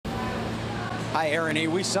Hi, Aaron E.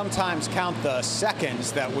 We sometimes count the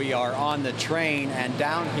seconds that we are on the train, and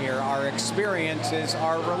down here our experiences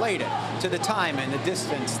are related to the time and the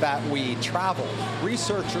distance that we travel.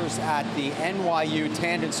 Researchers at the NYU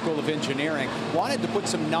Tandon School of Engineering wanted to put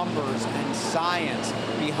some numbers and science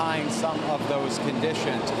behind some of those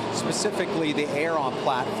conditions, specifically the air on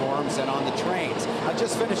platforms and on the trains. I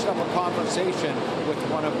just finished up a conversation with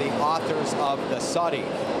one of the authors of the study.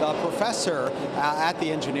 The professor at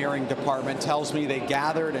the engineering department tells me they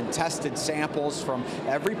gathered and tested samples from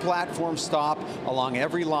every platform stop along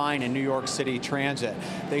every line in New York City Transit.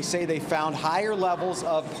 They say they found higher levels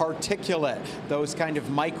of particulate, those kind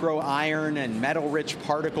of micro iron and metal-rich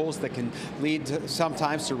particles that can lead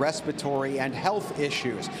sometimes to respiratory and health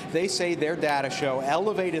issues. They say their data show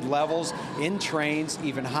elevated levels in trains,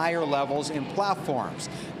 even higher levels in platforms.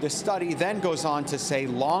 The study then goes on to say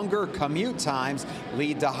longer commute times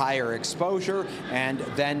lead to higher exposure, and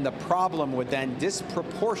then the problem would then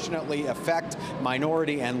disproportionately affect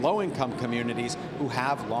minority and low-income communities who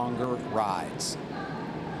have longer rides.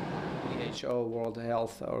 WHO, World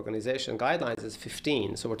Health Organization guidelines is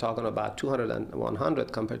 15, so we're talking about 200 and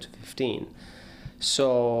 100 compared to 15.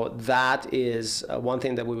 So that is one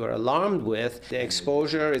thing that we were alarmed with. The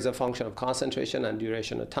exposure is a function of concentration and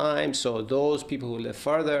duration of time, so those people who live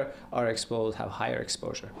further are exposed, have higher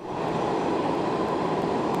exposure.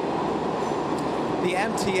 The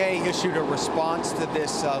MTA issued a response to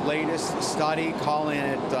this latest study, calling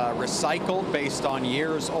it recycled based on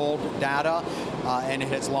years-old data, and it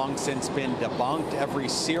has long since been debunked. Every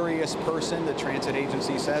serious person, the transit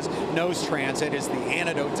agency says, knows transit is the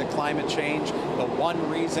antidote to climate change. The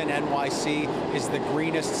one reason NYC is the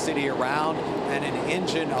greenest city around and an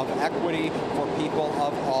engine of equity for people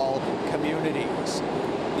of all communities.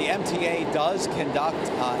 The MTA does conduct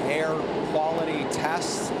air quality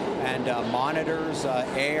tests and monitors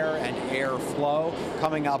air and air flow.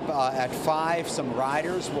 Coming up at 5, some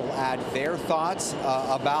riders will add their thoughts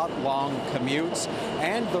about long commutes,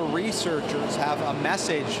 and the researchers have a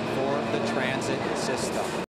message for the transit system.